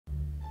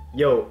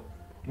Yo,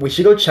 we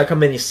should go check how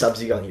many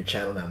subs you got on your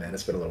channel now, man.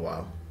 It's been a little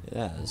while.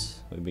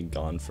 Yes, we've been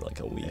gone for like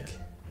a week.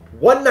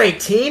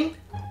 119?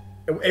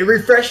 It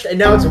refreshed and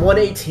now it's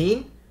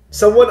 118?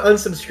 Someone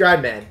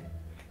unsubscribe, man.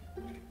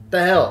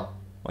 The hell?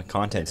 My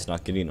content's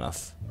not good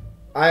enough.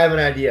 I have an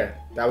idea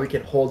that we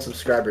can hold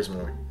subscribers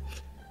more.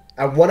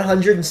 At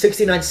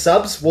 169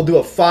 subs, we'll do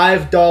a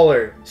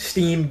 $5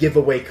 Steam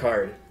giveaway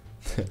card.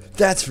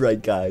 That's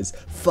right, guys.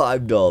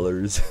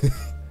 $5.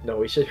 No,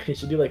 we should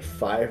do like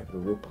 5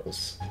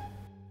 ruples.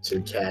 So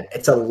we can.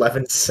 It's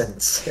 11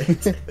 cents.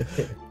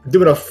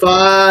 Doing a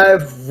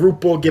 5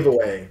 ruple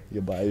giveaway.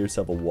 You buy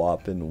yourself a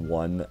whopping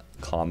 1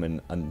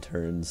 common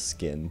unturned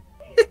skin.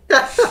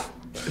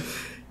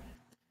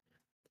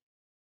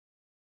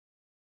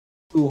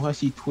 Ooh, I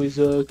see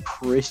Twiza,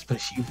 Chris, I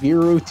see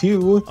Viro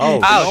too.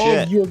 Oh,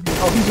 shit. He's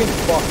getting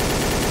fucked.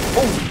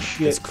 Holy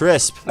shit. It's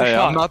Crisp. Hey,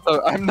 I'm not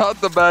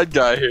the bad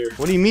guy here.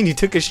 What do you mean? You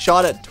took a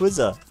shot at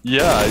Twiza?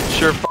 Yeah, I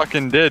sure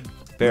fucking did.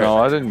 Bear. No,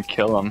 I didn't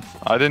kill him.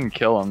 I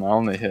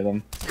only hit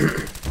him.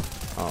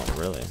 Oh,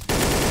 really?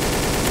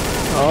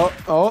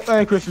 Oh,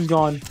 and Chris is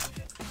gone.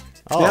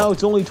 Oh. Now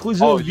it's only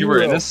Twiza. Oh, and you were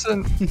Viro.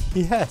 innocent?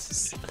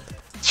 Yes.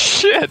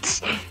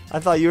 Shit! I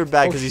thought you were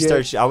bad because you shit.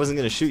 started. I wasn't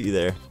gonna shoot you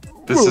there.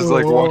 This is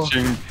like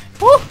watching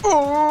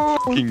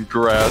fucking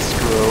grass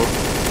grow.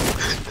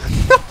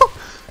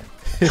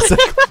 It's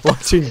like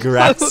watching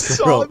grass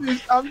grow.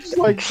 I'm just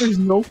like, there's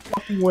no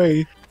fucking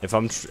way. If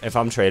I'm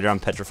traitor, I'm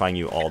petrifying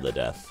you all to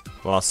death.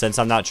 Well, since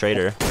I'm not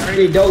traitor. I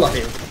already don't love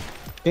him.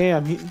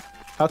 Damn,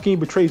 how can he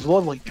betray his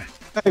love like that?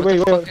 Hey, What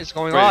the fuck wait. is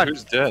going Wait, on?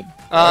 who's dead?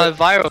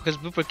 Viro, because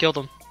Blooper killed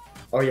him.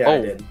 Oh yeah, I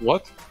Oh, did.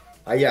 what?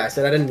 Yeah, I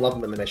said I didn't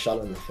love him and I shot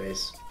him in the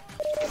face.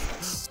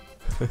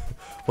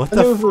 What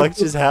the fuck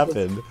just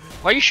happened?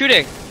 Why are you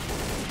shooting?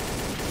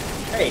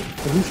 Hey,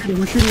 Who's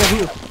shooting at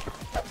who?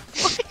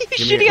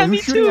 He's shooting at me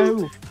Who's shooting at too!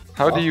 who?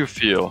 How do you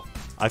feel?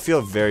 I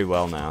feel very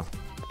well now.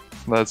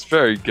 That's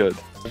very good.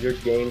 your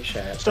game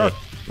chat. Start.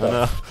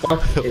 No.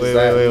 Fuck is Wait,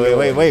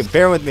 that wait.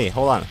 Bear with me.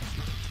 Hold on.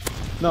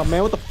 No,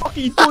 man, what the fuck are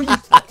you doing, you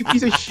fucking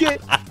piece of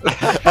shit? I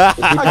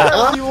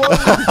got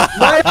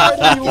My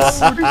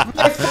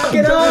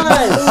fucking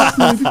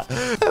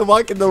eyes! I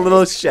walk in the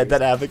little shed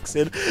that Havek's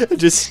in and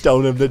just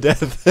stone him to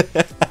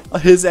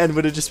death. His end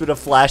would have just been a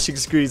flashing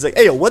screen. He's like,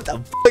 hey, yo, what the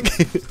fuck?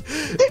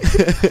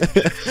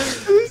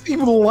 There's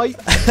even light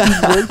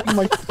breaking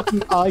my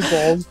fucking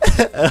eyeballs.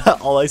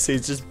 All I say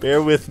is just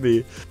bear with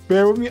me.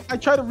 Bear with me, I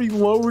tried to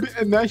reload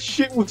and that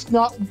shit was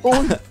not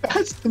going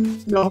fast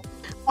enough.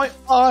 My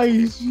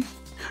eyes.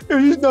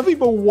 There's just nothing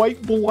but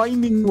white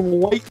blinding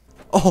light.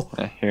 Oh,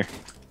 Here.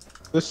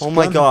 This Oh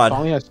my gun God.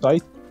 finally has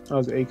sight. That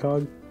was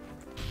ACOG.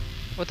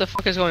 What the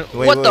fuck is going on?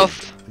 wait, What wait. the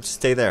f- Just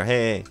stay there.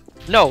 Hey.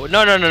 No. Get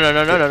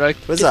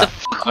What's the that?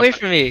 fuck away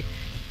from me.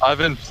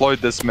 I've employed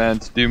this man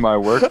to do my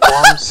work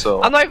for him,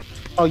 so... I'm like,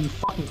 Oh, you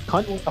fucking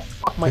cunt! What the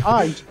fuck, my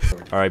eyes?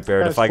 All right,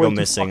 Barrett. That's If I way go too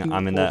missing, fucking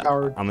I'm in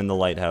overpowered. the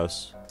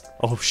lighthouse.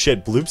 Oh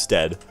shit, Bloop's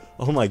dead.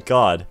 Oh my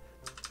god.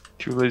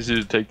 Too lazy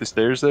to take the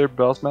stairs there,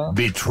 boss man?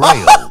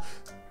 Betrayal.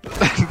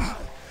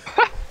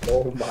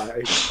 Oh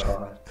my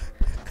god.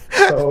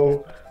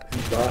 Oh my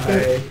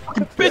god.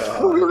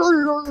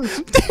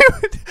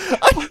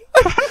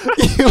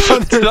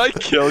 Did I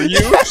kill you?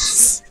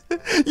 Yes!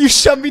 You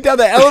shoved me down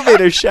the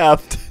elevator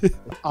shaft.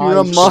 You're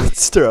a Eyes.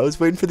 monster. I was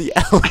waiting for the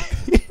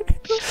elevator.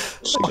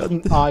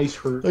 Eyes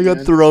hurt. I got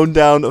man. thrown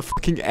down a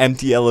fucking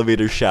empty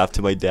elevator shaft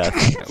to my death.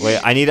 Wait,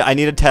 I need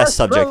a test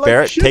subject. like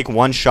Barrett, shit. take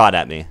one shot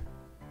at me.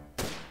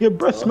 Your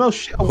breath smells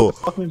shit. Oh, what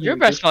the fuck, man? your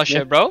breath smells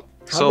shit, bro.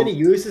 How So, many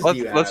uses do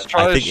you have? let's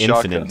try I think a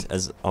shotgun. infinite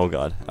as oh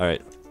god.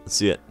 Alright, let's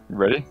see it.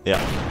 Ready? Yeah.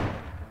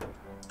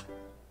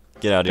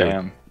 Get out of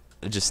Damn.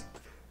 here. Just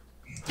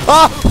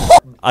ah!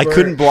 I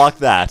couldn't block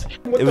that.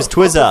 What It was the fuck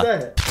Twiza.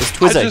 that? It was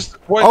Twiza. just-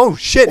 what? Oh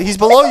shit, he's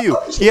below you.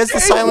 He has the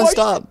silent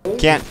stop.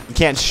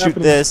 Can't shoot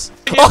this.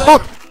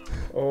 Oh!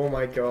 Oh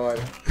my god.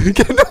 No,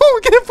 get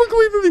the fuck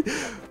away from me.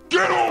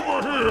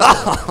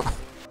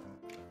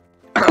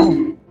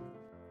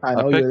 I I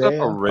know picked you're up a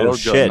there. railgun Oh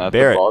shit, at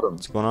Barrett. the bottom.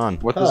 What's going on?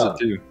 What does Huh.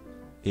 it do?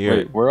 Here.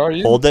 Wait, where are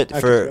you? Hold it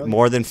Actually, for really?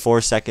 more than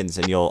 4 seconds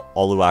and you'll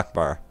Allahu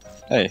Akbar.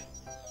 Hey,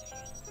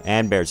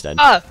 And Bear's dead.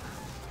 Ah!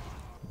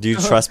 Do you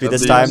trust me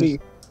this At time?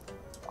 least-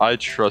 I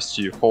trust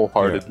you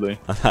wholeheartedly.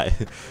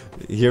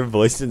 Your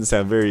voice didn't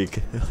sound very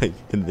like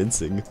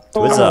convincing.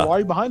 Oh, why Twiza, are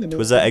you behind him?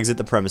 Twiza, exit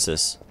the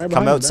premises. Right Come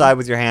behind you, outside man.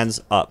 with your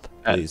hands up,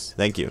 please.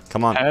 Thank you.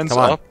 Come on, Hands come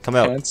on, up, come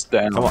out, hands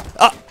down. come on.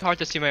 Ah, Hard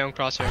to see my own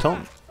crosshair.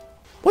 don't.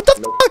 What the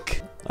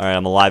fuck? All right,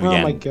 I'm alive Oh my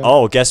again. God.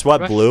 Oh, guess what,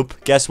 Rush.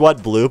 Bloop? Guess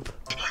what, Bloop?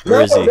 No,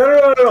 Where is he?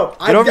 no.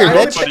 I over here,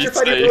 only bitch. petrified you a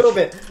Safe. little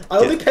bit. I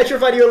only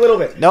petrified you a little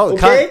bit. No,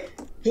 okay?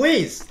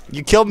 Please.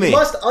 You killed me. You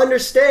must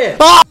understand.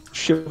 Ah!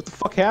 Shit, what the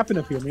fuck happened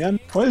up here, man?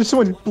 Why is so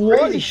much Crazy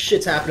blood?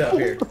 shit's happening up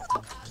here.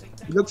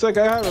 It looks like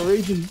I have a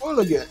raging bull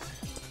again.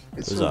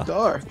 It's Who's so that?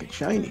 dark and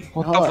shiny.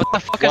 What Hot. What the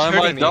fuck is Why am I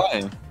hurting me?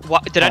 dying?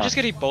 What, did I just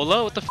get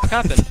Ebola? What the fuck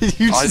happened?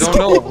 You I just don't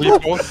know. We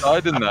both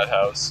died in that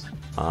house.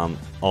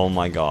 Oh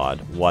my god,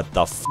 what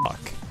the fuck?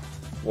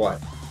 What?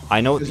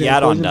 I know what Is the it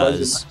add-on poison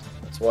does.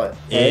 That's what?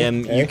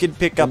 You could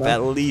pick up Come on.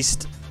 at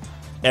least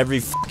every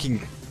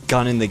fucking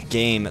gun in the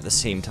game at the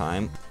same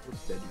time.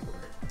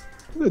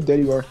 Look at dead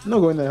you are. I'm not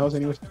going in that house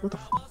anyways. What the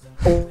fuck?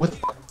 Oh, what the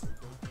fuck?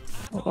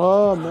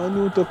 Oh, man,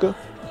 you took a...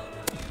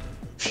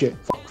 Shit.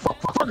 Fuck.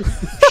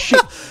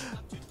 Shit.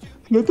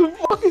 What the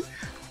fuck? I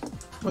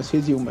must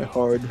hit you with my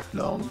hard,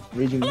 long,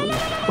 raging blue.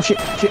 Oh, shit.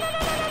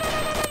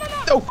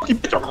 Oh, fucking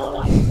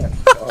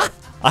bitch.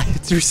 I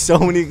threw so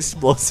many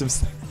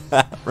explosives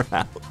that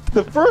round.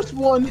 The first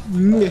one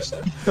missed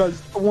because,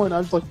 one, I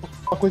was like, what the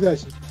fuck was that?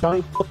 It's a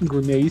giant fucking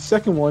grenade.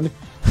 Second one,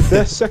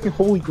 that second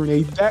holy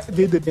grenade, that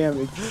did the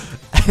damage.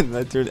 And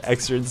that turned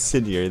extra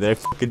incendiary. They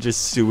fucking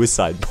just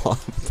suicide bombed.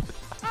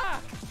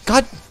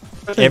 God!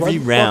 Every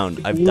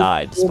round I've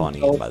died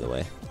spawning in, by the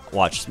way.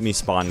 Watch me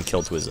spawn and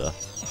kill Twiza.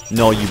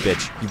 No, you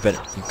bitch. You better.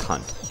 You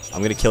cunt.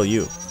 I'm gonna kill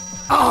you.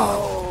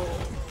 Oh!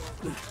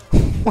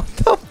 What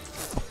the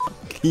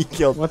fuck? He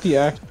killed. What the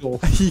actual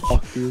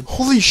fuck, dude?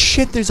 Holy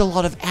shit, there's a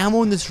lot of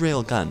ammo in this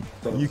railgun.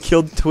 You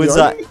killed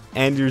Twiza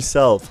and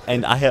yourself,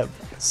 and I have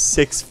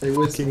 6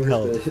 fucking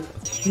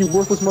health. You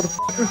worthless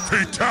motherfucker.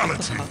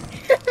 Fatality.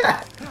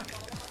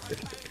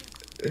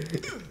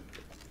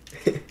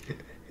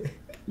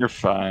 You're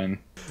fine.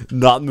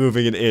 Not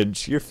moving an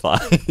inch. You're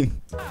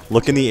fine.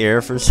 Look in the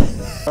air for a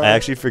second. I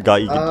actually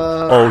forgot you could.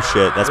 Oh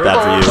shit, that's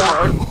bad for you.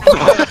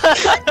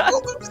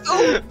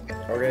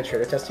 Are we gonna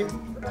trigger test you?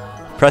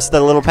 Press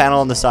the little panel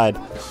on the side.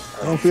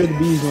 I don't fear the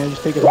bees, man.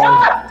 Just take it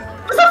hard.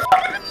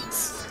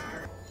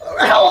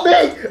 Help me!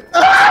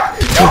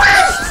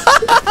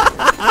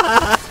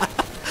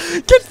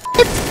 Get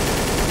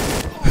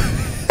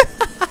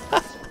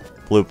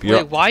Bloop, you're.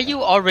 Wait, why are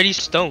you already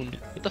stoned?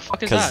 What the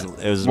fuck is that?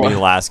 Because it was me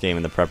last game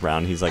in the prep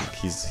round. He's like,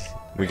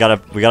 we gotta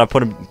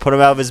put him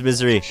out of his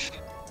misery.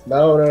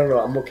 No,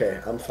 I'm okay.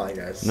 I'm fine,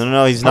 guys.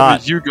 No, he's What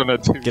not. are you gonna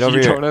do? Get over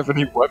you here. don't have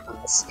any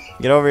weapons.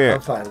 Get over here.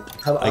 I'm fine.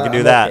 I can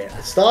do that.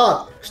 Okay.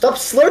 Stop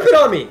slurping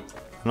on me!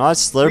 I'm not You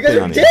guys slurping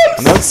are on you. dicks!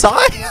 I'm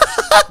outside.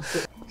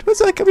 What's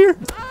that? Come here.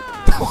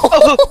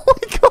 Oh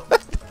my god.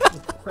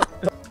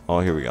 Oh,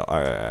 here we go.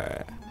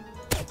 Alright.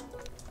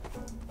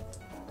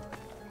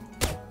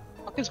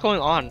 What is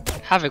going on?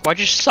 Havek, why'd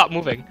you just stop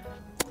moving?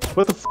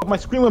 What the fuck? My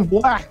screen went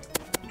black.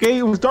 Okay,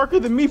 it was darker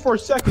than me for a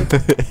second.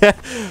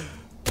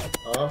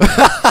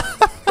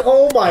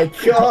 Oh my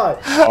god!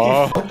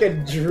 Oh. He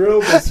fucking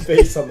drilled his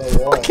face on the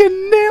wall.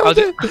 Fucking nailed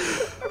it.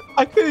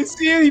 I couldn't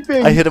see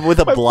anything. I hit him with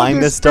a My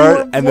blindness fucking screen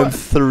dart went and then black.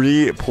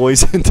 3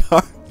 poison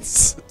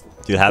darts.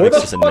 Dude, Where Havek's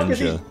the just a fuck is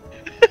he? ninja.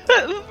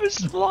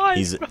 It's flying,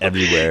 He's bro.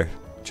 everywhere.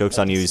 Joke's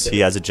on you. He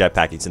has a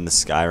jetpack. He's in the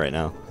sky right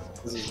now.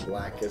 This is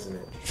black, isn't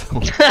it?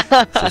 It's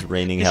just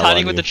raining He's hell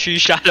hiding on with you. the tree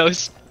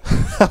shadows.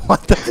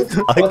 What the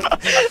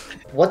fuck?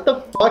 What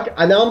the fuck?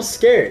 I know I'm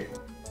scared.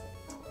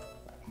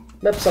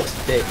 Map sucks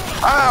dick.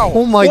 Ow!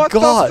 Oh my what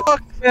god. The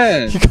fuck,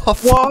 man? You got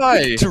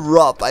Why?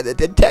 dropped by the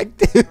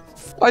detective.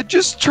 I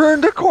just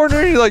turned a corner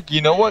and you're like,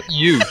 you know what?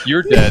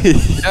 You're dead.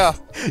 Yeah.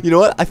 You know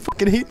what? I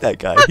fucking hate that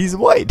guy. He's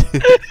white.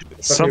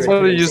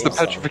 Somebody used the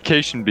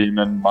petrification beam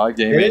and my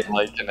game Really? ain't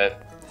liking it.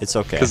 It's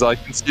okay. Because I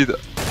can see the.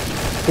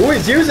 Who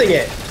is using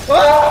it?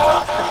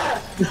 Ah!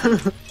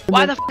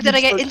 Why the fuck did I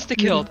get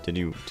insta-killed? Did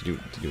you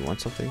want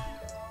something?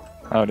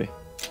 Howdy.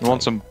 You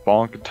want some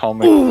bonk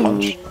atomic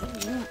punch?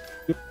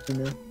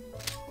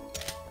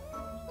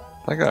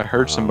 That guy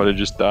heard somebody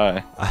just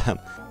die.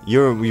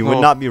 You would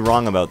Oh. not be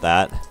wrong about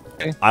that.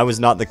 Okay. I was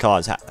not the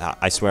cause.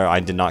 I swear I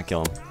did not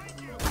kill him.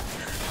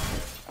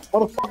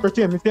 Motherfucker,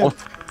 Tim, it's him.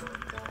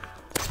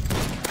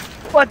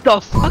 What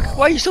the fuck?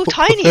 Why are you so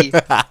tiny?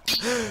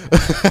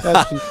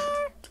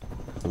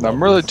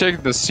 I'm really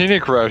taking the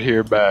scenic route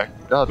here back.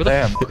 God Where the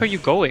damn. fuck are you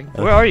going?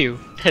 Where are you?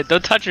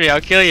 Don't touch me,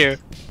 I'll kill you.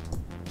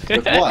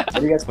 With what? What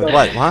are you guys With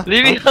playing? what? Huh?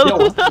 Leave me Yo,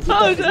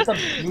 alone! is this a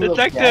beam of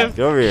Detective!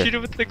 Get over here. Shoot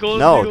him with the gold.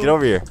 No, get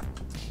over here.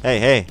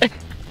 Hey.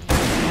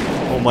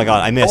 Oh my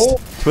god, I missed. Oh.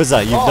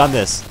 Twiza, you've done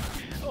this.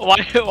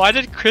 Why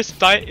did Chris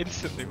die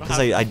instantly? What Because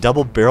happened? I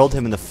double barreled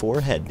him in the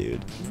forehead,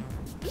 dude.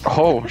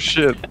 Oh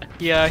shit.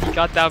 Yeah, he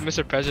got down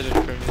Mr. President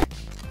for me.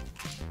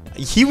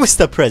 He was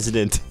the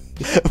president.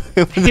 He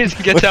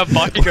doesn't get that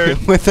bodyguard.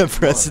 When the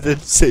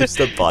president saves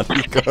the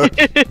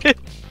bodyguard.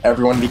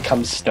 Everyone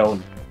becomes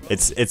stone.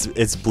 It's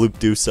Bloop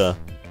Doosa.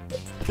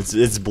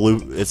 It's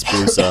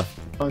Blusa.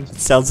 It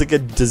sounds like a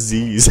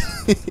disease.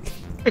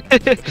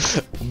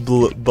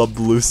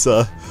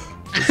 Bablusa.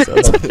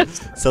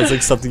 Sounds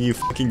like something you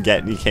fucking get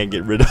and you can't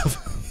get rid of.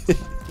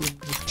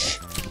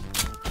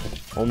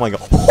 Oh my god.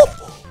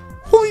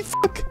 Holy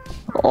fuck.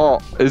 Oh,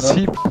 is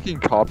he fucking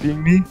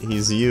copying me?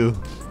 He's you.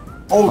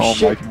 Oh, Oh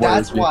shit, my- where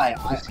that's is he? why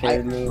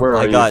Where are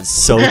I you? got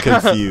so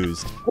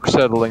confused. We're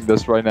settling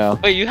this right now.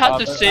 Wait, you have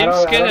the but same I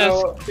don't skin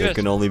know. as There Chris.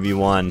 can only be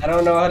one. I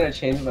don't know how to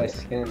change my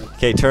skin.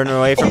 Okay, turn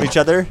away from each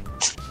other.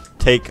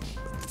 Take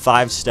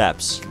 5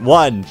 steps.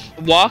 1.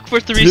 Walk for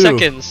 3 2.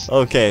 seconds.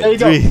 Okay, There you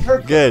 3. go.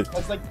 Perfect. Good.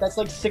 That's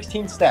like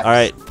 16 steps. All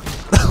right.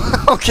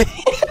 Okay.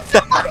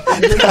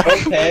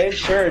 Okay,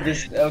 sure,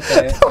 just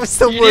okay. That was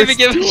the You didn't worst. even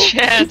give him a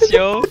chance,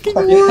 yo. He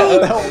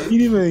didn't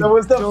even. That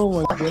was the Oh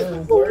my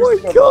god. Oh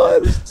my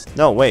god.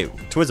 No, wait.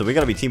 Twiza, we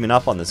gotta be teaming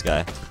up on this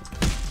guy.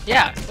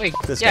 Yeah, wait,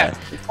 This yeah. guy.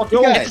 Fuck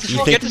you Get guys. this, You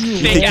get think- this you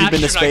fake think you've been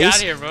to astronaut out space?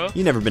 of here, bro.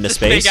 You never been to This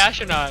space. fake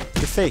astronaut.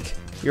 You're fake.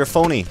 You're a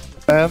phony.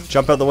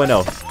 Jump out the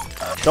window.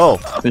 Go.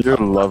 You're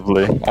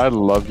lovely. I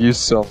love you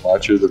so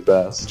much. You're the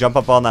best. Jump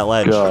up on that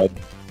ledge. God.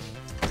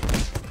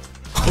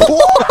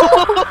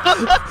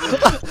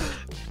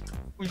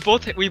 We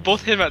both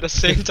hit him at the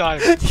same time.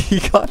 He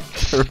got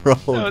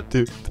thrown,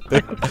 dude.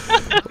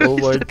 Oh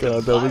my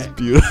god, that was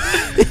beautiful.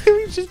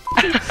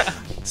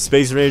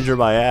 Space Ranger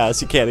my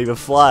ass. You can't even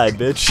fly,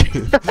 bitch.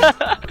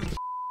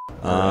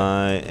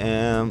 I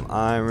am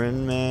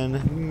Iron Man.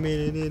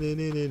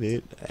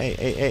 Hey,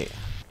 hey, hey.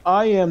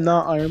 I am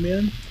not Iron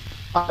Man.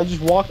 I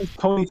just walked into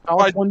Tony's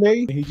house one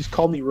day, and he just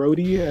called me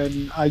Rhodey,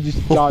 and I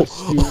just got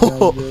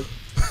stupid.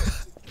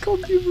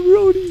 Called you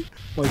Brody.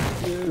 Like,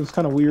 it was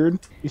kind of weird.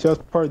 He said I was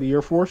part of the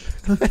Air Force.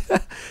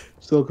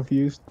 Still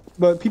confused.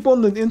 But people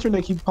on the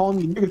internet keep calling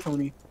me Nigga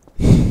Tony.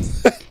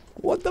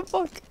 What the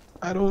fuck?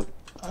 I don't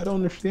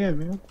understand,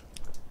 man.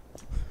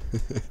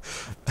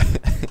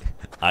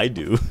 I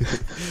do.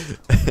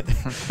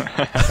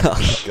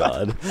 Oh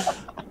god.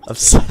 I'm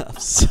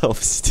so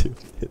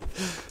stupid.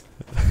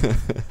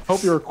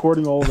 Hope you're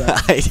recording all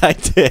that. I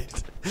did.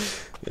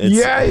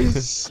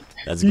 Yes!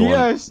 That's going.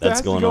 Yes!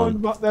 That's going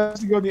on. That's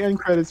to go in the end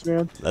credits,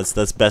 man.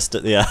 That's best.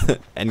 Yeah.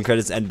 End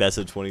credits and best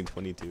of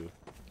 2022.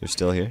 You're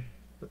still here?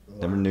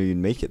 Never knew you'd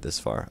make it this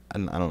far. I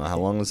don't know how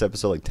long was this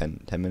episode. Like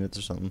 10 minutes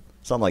or something.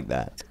 Something like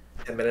that.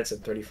 10 minutes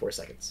and 34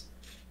 seconds.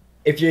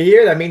 If you're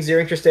here, that means you're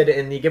interested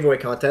in the giveaway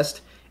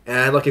contest.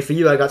 And lucky for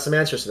you, I got some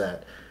answers to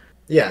that.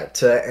 Yeah,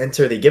 to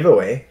enter the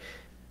giveaway,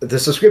 the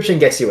subscription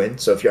gets you in,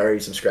 so if you're already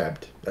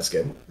subscribed, that's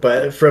good.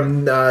 But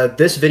from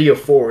this video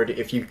forward,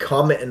 if you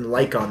comment and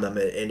like on them,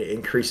 it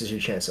increases your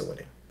chance of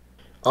winning.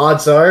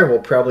 Odds are we'll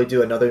probably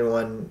do another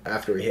one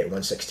after we hit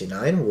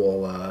 169.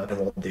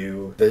 We'll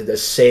do the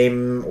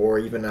same or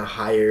even a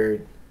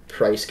higher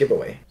price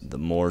giveaway. The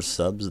more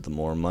subs, the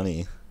more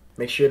money.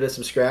 Make sure to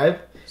subscribe.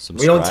 Subscribe.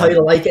 We don't tell you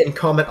to like it and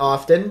comment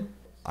often.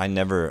 I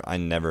never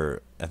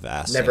have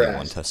asked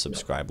anyone to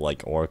subscribe,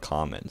 like, or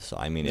comment. So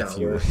I mean, if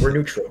we're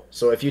neutral.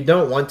 So if you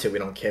don't want to, we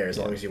don't care as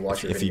long as you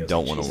watch your videos. If you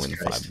don't want to win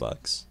Christ.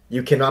 $5,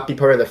 you cannot be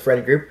part of the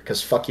friend group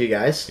because fuck you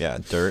guys. yeah,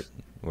 Dirt,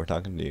 we're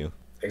talking to you.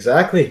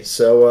 Exactly.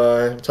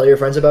 So tell your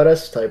friends about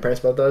us. Tell your parents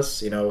about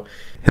us. You know,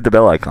 Hit the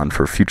bell icon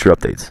for future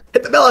updates.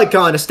 hit the bell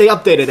icon to stay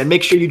updated, and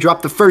make sure you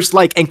drop the first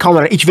like and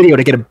comment on each video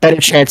to get a better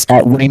chance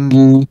at winning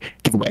the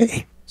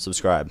giveaway.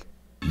 Subscribe.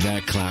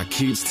 That clock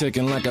keeps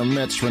ticking like a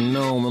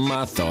metronome, and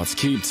my thoughts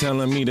keep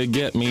telling me to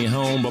get me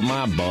home, but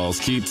my balls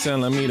keep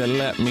telling me to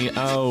let me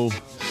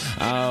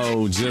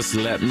just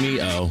let me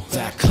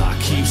That clock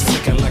keeps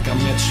ticking like a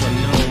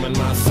metronome, and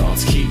my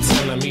thoughts keep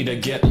telling me to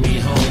get me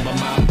home, but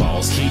my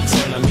balls keep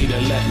telling me to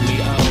let me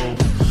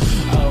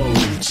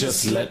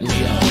just let me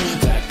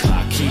That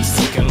clock keeps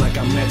ticking like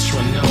a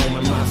metronome,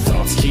 and my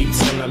thoughts keep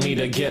telling me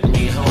to get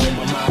me home,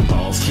 but my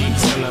balls keep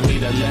telling me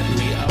to let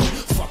me